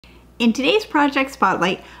In today's Project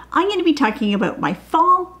Spotlight, I'm going to be talking about my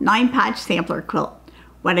fall 9-patch sampler quilt.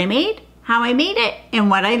 What I made, how I made it, and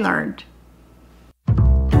what I learned.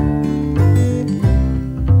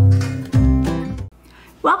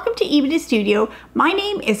 Welcome to Epida Studio. My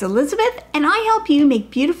name is Elizabeth and I help you make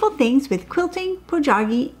beautiful things with quilting,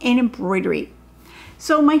 pojagi, and embroidery.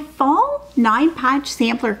 So my fall 9-patch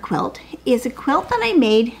sampler quilt is a quilt that I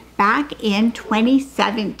made back in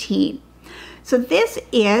 2017. So this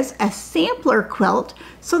is a sampler quilt,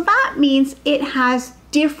 so that means it has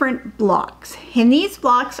different blocks. And these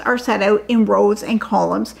blocks are set out in rows and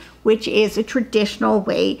columns, which is a traditional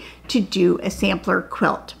way to do a sampler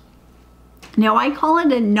quilt. Now I call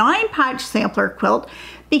it a 9-patch sampler quilt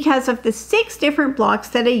because of the 6 different blocks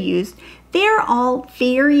that I used. They're all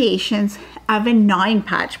variations of a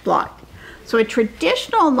 9-patch block. So a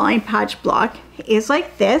traditional 9-patch block is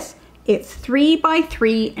like this. It's 3 by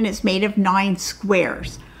 3 and it's made of 9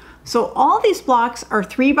 squares. So all these blocks are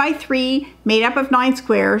 3 by 3 made up of 9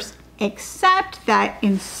 squares, except that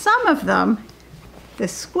in some of them, the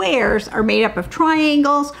squares are made up of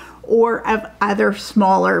triangles or of other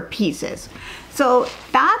smaller pieces. So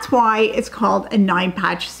that's why it's called a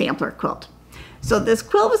 9-patch sampler quilt. So this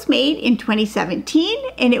quilt was made in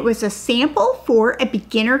 2017 and it was a sample for a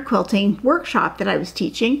beginner quilting workshop that I was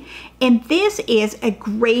teaching. And this is a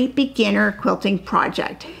great beginner quilting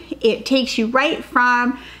project. It takes you right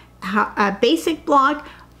from a basic block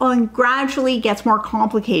and gradually gets more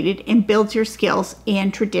complicated and builds your skills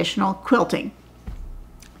in traditional quilting.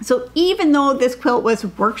 So even though this quilt was a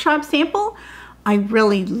workshop sample, I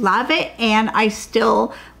really love it and I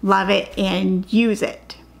still love it and use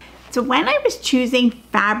it. So when I was choosing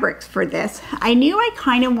fabrics for this, I knew I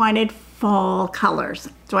kind of wanted fall colors.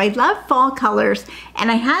 So I love fall colors and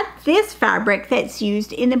I had this fabric that's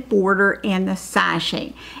used in the border and the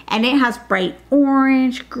sashing. And it has bright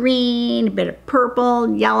orange, green, a bit of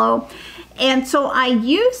purple, yellow. And so I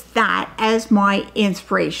used that as my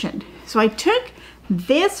inspiration. So I took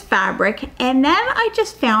this fabric and then I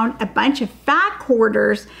just found a bunch of fat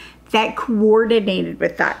quarters that coordinated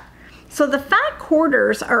with that. So the fat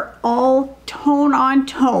quarters are all tone-on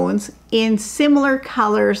tones in similar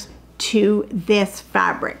colors to this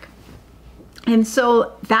fabric. And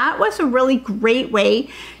so that was a really great way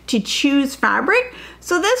to choose fabric.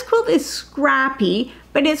 So this quilt is scrappy,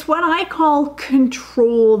 but it's what I call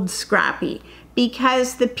controlled scrappy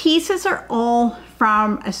because the pieces are all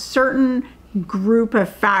from a certain group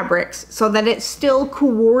of fabrics so that it still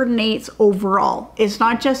coordinates overall. It's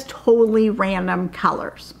not just totally random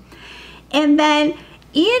colors. And then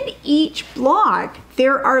in each block,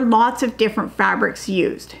 there are lots of different fabrics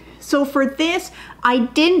used. So for this, I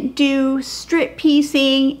didn't do strip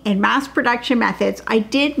piecing and mass production methods. I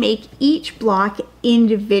did make each block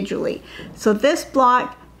individually. So this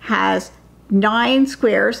block has 9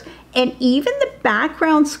 squares and even the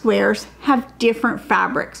background squares have different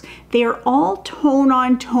fabrics. They are all tone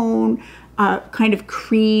on tone kind of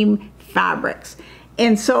cream fabrics.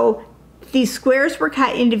 And so these squares were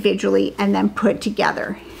cut individually and then put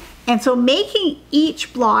together. And so making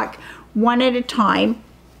each block one at a time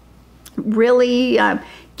really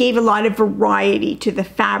gave a lot of variety to the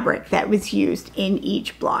fabric that was used in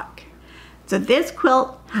each block. So this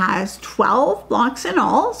quilt has 12 blocks in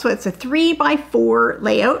all. So it's a 3 by 4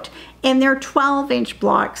 layout and they're 12-inch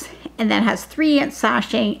blocks and then has 3-inch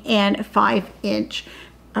sashing and a 5-inch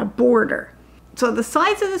border. So the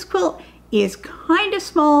size of this quilt is kind of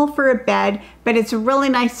small for a bed, but it's a really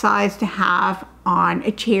nice size to have on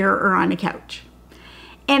a chair or on a couch.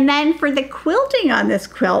 And then for the quilting on this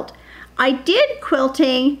quilt, I did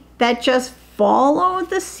quilting that just followed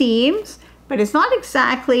the seams, but it's not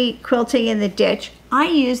exactly quilting in the ditch. I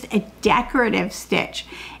used a decorative stitch.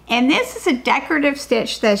 And this is a decorative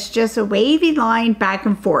stitch that's just a wavy line back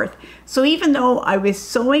and forth. So even though I was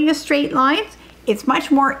sewing a straight line, it's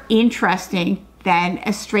much more interesting than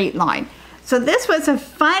a straight line. So this was a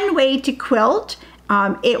fun way to quilt.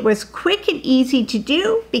 It was quick and easy to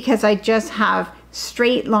do because I just have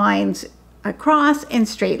straight lines across and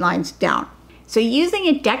straight lines down. So using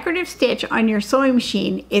a decorative stitch on your sewing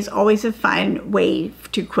machine is always a fun way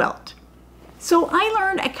to quilt. So I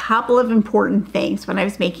learned a couple of important things when I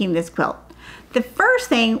was making this quilt. The first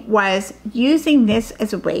thing was using this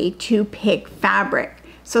as a way to pick fabric.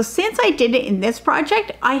 So since I did it in this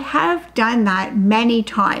project, I have done that many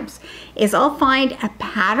times. I'll find a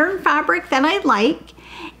pattern fabric that I like,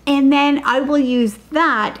 and then I will use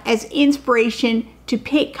that as inspiration to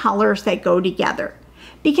pick colors that go together.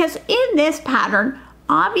 Because in this pattern,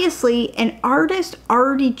 obviously an artist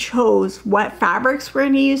already chose what fabrics we're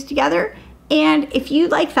going to use together And if you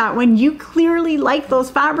like that one, you clearly like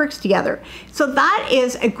those fabrics together. So that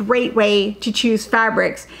is a great way to choose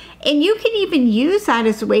fabrics. And you can even use that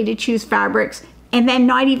as a way to choose fabrics and then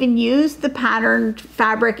not even use the patterned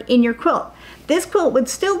fabric in your quilt. This quilt would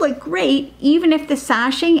still look great even if the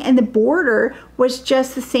sashing and the border was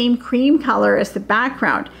just the same cream color as the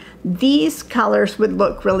background. These colors would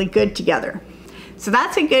look really good together. So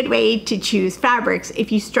that's a good way to choose fabrics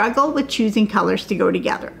if you struggle with choosing colors to go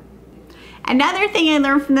together. Another thing I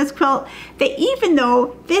learned from this quilt, that even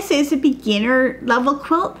though this is a beginner level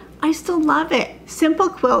quilt, I still love it. Simple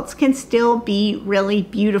quilts can still be really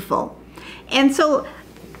beautiful. And so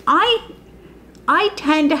I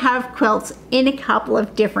tend to have quilts in a couple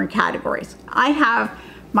of different categories. I have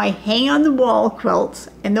my hang on the wall quilts,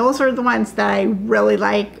 and those are the ones that I really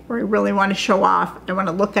like or I really want to show off. I want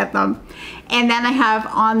to look at them. And then I have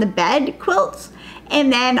on the bed quilts,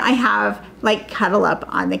 and then I have like cuddle up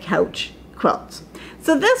on the couch quilts.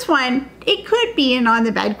 So this one, it could be an on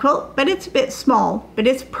the bed quilt, but it's a bit small, but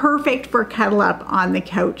it's perfect for cuddle up on the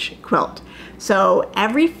couch quilt. So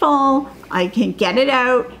every fall I can get it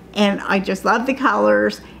out, and I just love the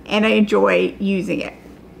colors and I enjoy using it.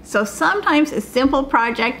 So sometimes a simple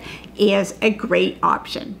project is a great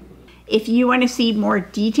option. If you want to see more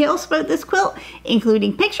details about this quilt,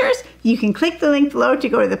 including pictures, you can click the link below to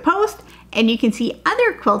go to the post, and you can see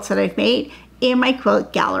other quilts that I've made in my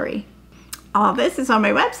quilt gallery. All this is on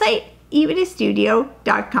my website,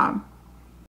 epidastudio.com.